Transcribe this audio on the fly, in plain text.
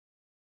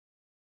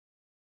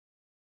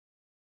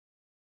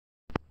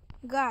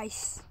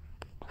Guys,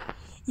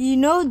 you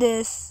know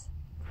this.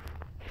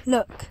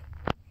 Look,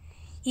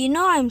 you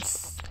know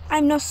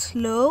I'm not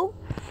slow,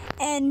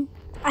 and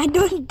I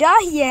don't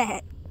die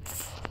yet.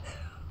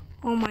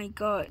 Oh my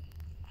god.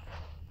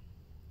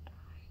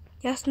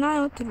 Yes, now I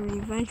want to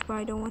revenge, but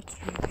I don't want to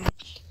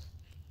revenge.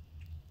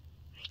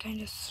 I'm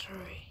kinda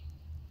sorry.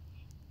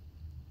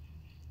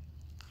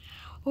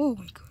 Oh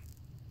my god.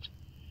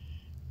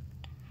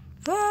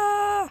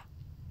 Ah!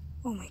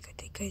 Oh my god,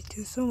 that guy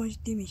do so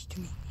much damage to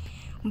me.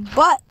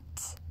 But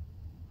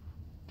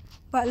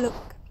look.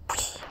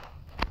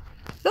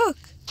 Look!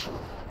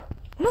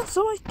 Not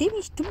so much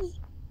damage to me.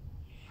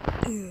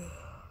 Ugh.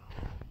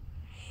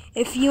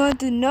 If you want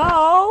to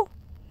know,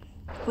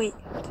 wait,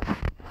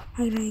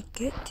 I'm gonna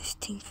get this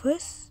thing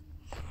first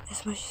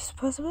as much as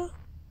possible.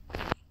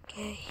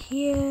 Get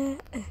here.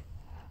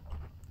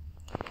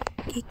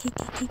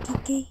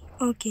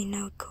 Okay,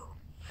 now go.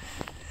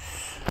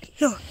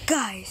 Look,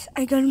 guys,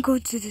 I'm gonna go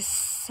to the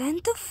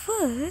center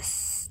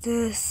first.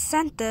 The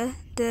center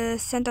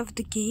of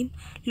the game.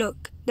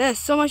 Look, there's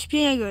so much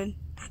pain.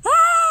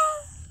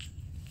 Ah!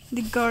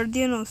 The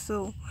Guardian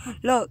also.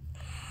 Look,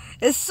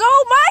 there's so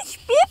much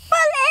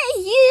people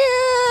in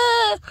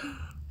here.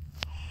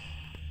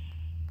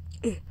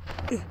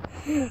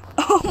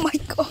 Oh my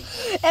god,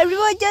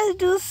 everyone just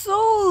do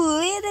so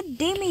little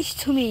damage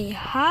to me,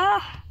 huh?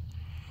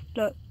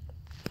 Look,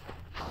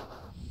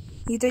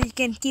 you thought you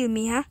can kill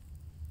me, huh?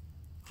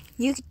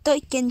 You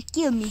thought you can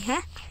kill me,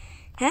 huh?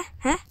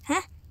 Huh?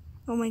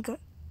 Oh my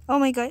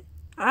god,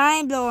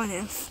 I'm low on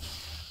health.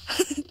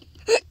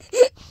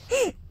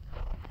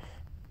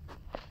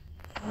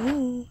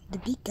 Oh, the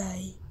big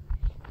guy.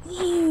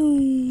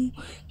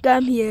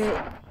 Come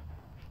here.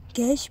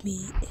 Catch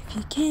me if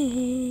you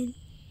can.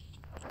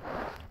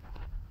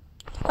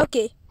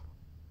 Okay.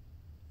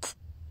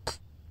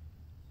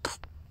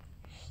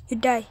 You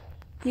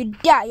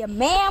die,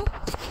 ma'am.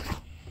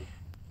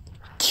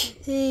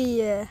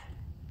 Yeah.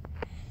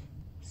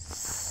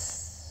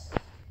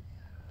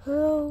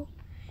 Oh,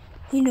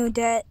 you know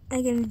that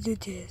I'm gonna do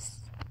this.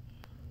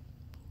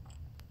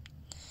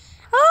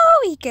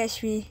 Oh, he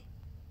catch me.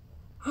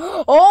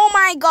 Oh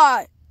my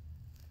god.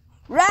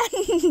 Run!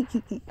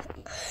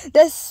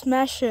 The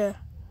Smasher.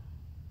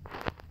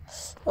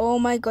 Oh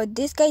my god,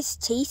 this guy's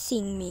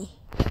chasing me.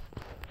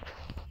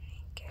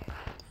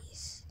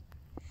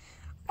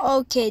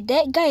 Okay,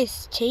 that guy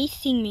is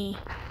chasing me.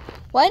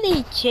 Why did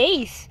he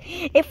chase?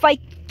 If I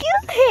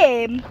kill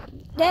him,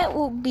 that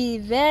would be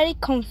very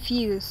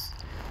confused.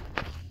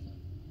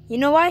 You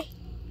know why?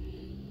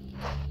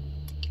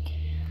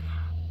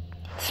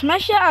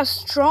 Smasher are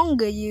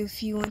stronger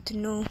if you want to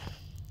know.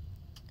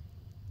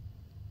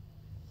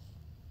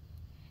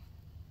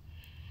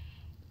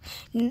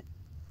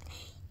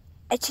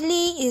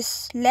 Actually,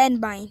 it's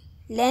Landmine.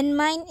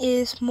 Landmine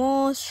is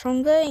more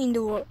stronger in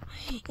the world.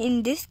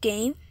 In this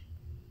game,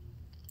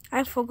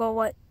 I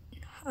forgot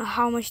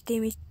how much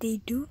damage they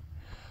do,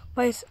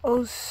 but it's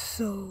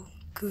also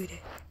good.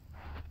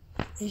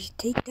 You should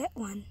take that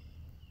one.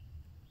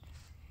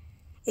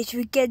 If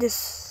you get the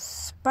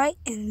spike,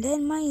 and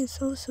Landmine is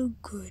also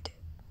good.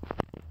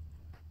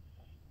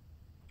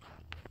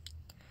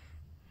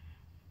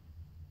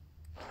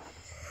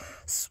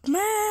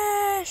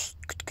 Smash!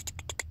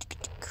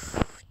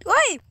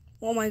 Wait!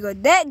 Oh my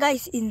god, that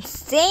guy's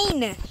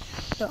insane!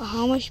 Look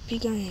how much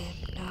bigger I am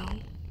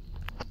now.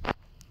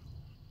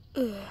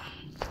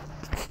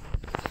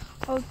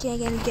 Okay, I'm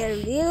gonna get a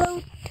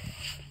reload.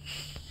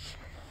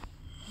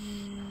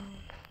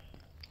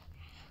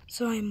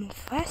 So I move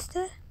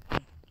faster.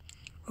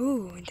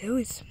 Oh, that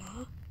was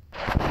smart.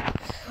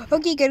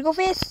 Okay, gotta go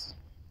fast.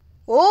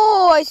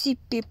 Oh, I see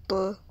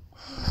people.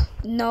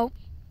 Nope.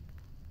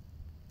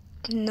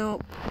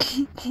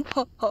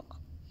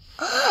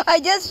 I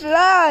just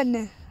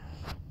run.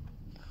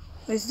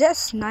 Is that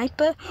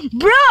sniper?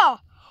 Bro!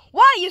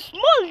 Why, you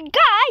small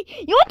guy?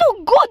 You want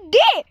to go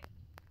there?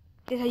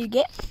 That's how you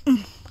get?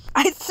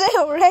 I said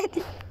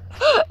already.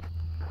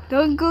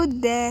 Don't go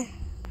there.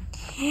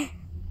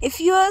 If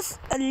you're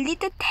a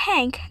little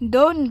tank,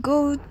 don't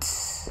go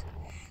to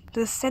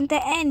the center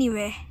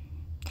anywhere,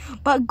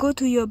 but go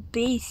to your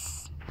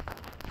base.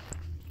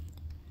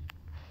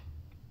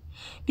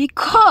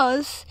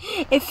 Because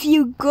if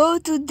you go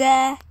to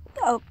there,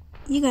 oh,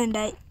 you're gonna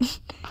die.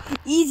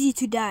 Easy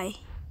to die.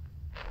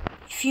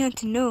 If you want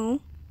to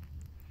know.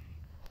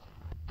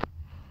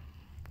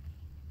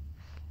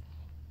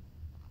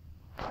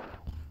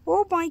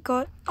 Oh my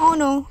god. Oh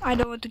no, I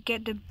don't want to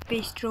get the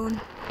base drone.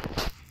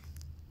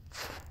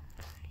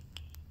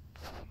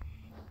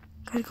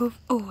 Gotta go.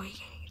 Oh, I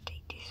gotta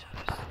take this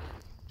one.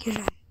 Okay,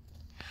 run.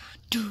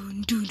 Dun.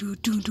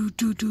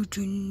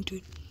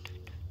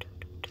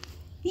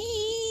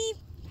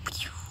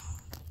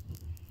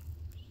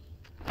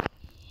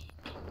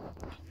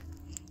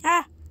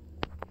 Ah!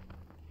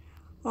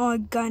 Oh,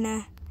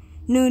 gonna.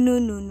 No.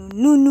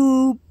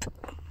 Nope.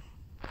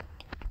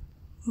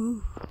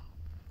 Ooh.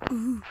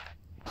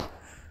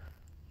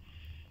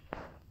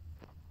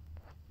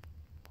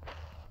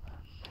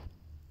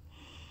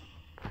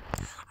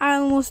 I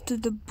almost do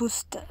the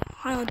booster.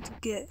 I want to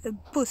get a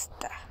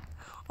booster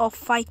or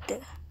fighter.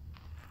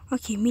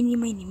 Okay, mini.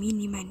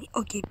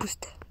 Okay,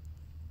 booster.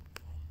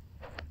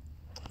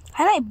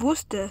 I like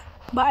booster,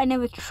 but I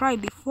never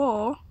tried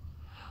before.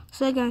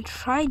 So I'm gonna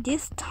try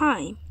this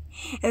time.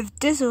 If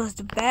this was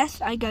the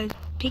best, I gotta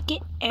pick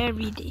it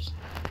every day.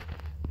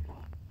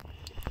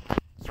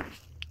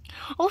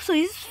 Also,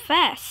 it's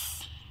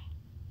fast.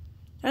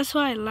 That's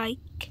what I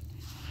like.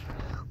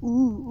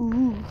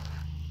 Ooh.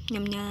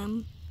 Yum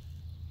yum.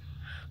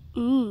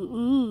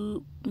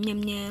 Ooh.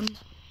 Yum yum.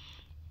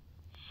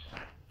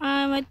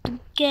 I want to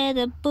get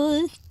a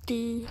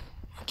booster.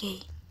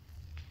 Okay.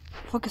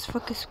 Focus.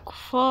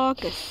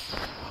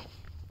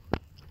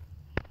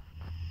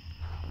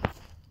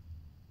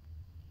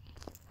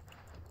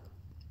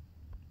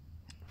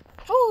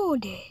 Oh,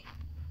 there.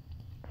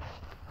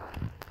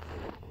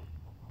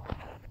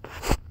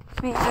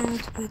 Wait, I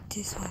want to put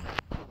this one.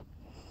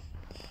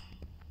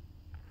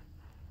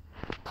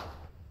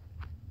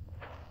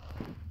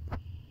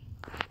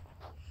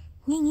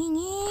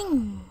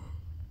 Ning.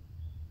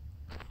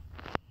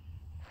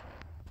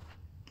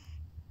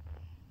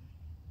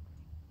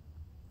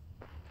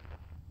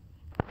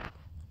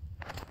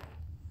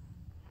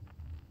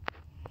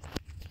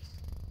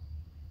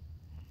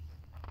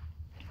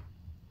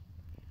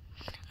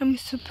 I'm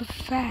super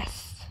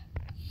fast.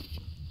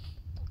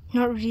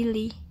 Not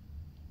really.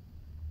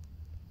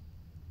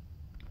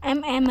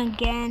 I'm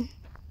again.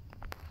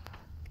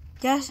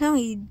 Just now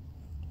he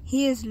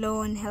is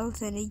low on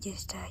health and he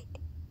just died.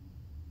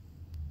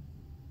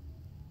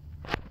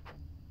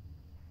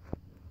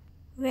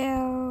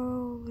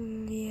 Well,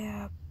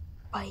 yeah,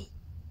 bye.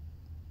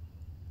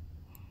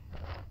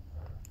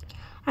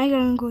 I'm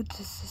gonna go to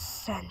the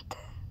center.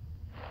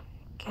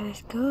 Okay,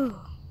 let's go.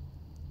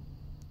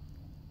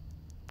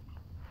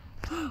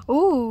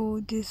 Oh,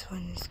 this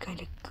one is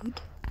kind of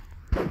good.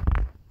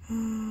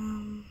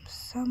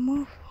 Some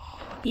more.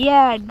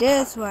 Yeah,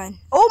 this one.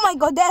 Oh my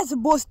god, that's a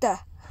booster.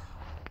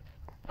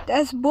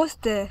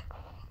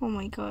 Oh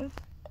my god.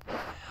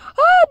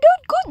 Ah,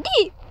 don't go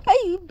deep.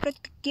 I got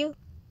to kill.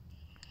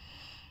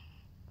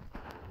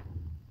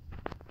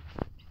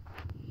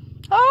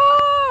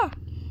 Ah!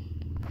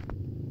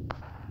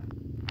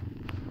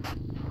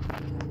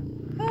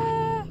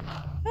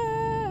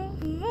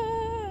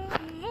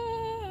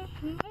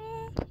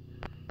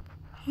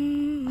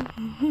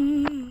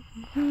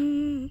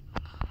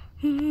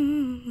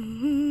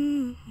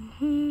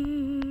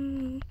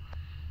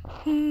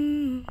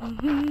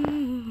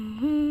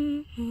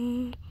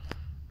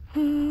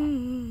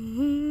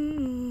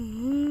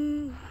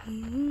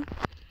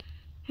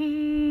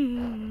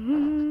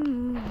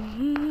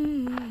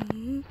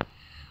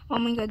 Oh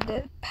my god,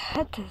 the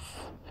petals.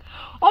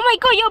 Oh my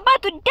god, you're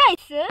about to die,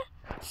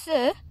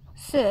 sir.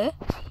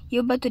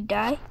 You're about to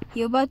die.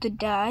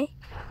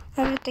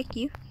 I will attack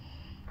you.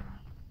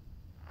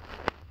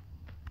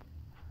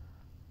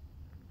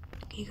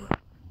 Okay, go.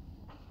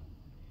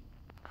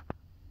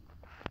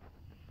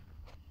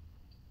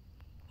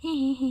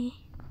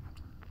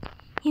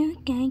 You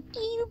can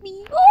kill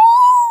me.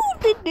 Oh!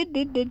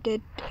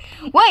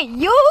 Wait,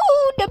 you!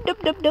 Dub.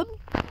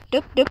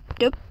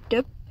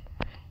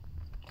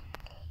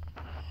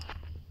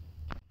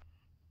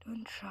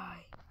 Don't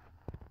try.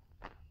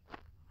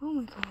 Oh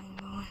my god, I'm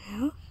going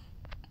out.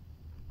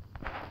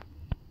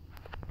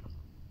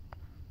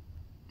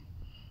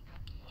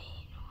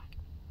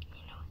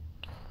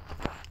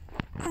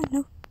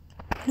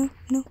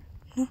 No.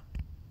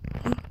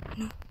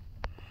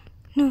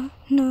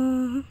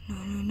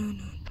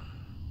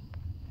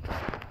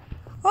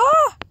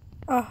 Oh!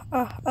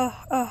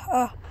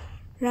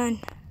 Run.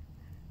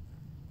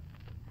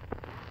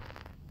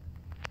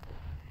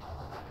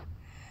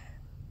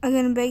 I'm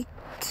gonna back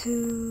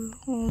to.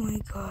 Oh my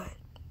god.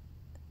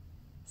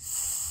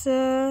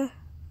 Sir.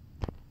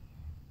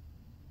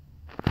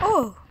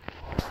 Oh!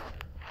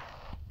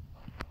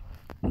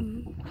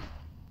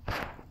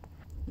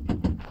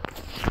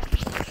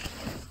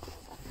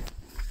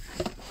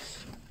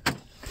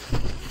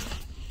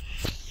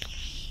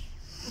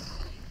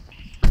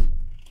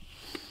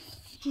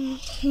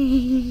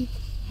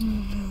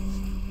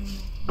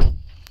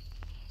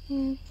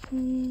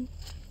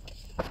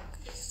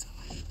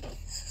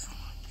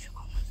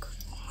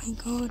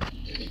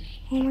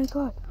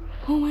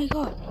 Oh my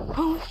god.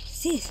 How much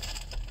is this?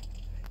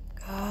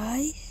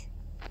 Guys.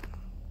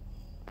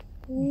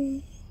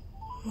 Oh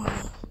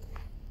my.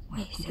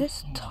 Wait, is this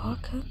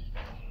Stalker?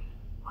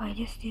 Why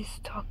is this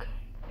Stalker?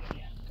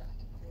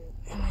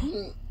 Am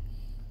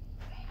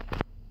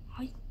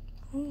I?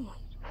 Oh.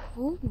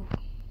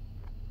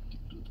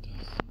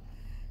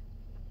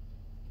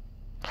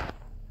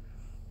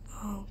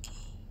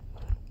 Okay.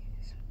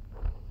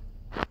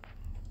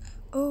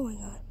 Oh my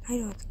god, I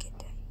don't get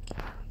that.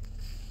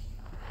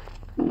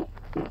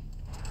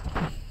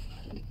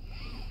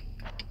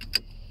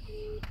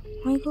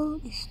 My goal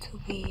is to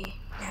be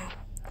now.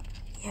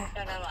 Yeah.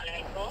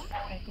 Assalamualaikum.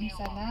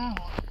 Waalaikumsalam.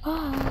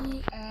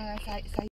 Bye.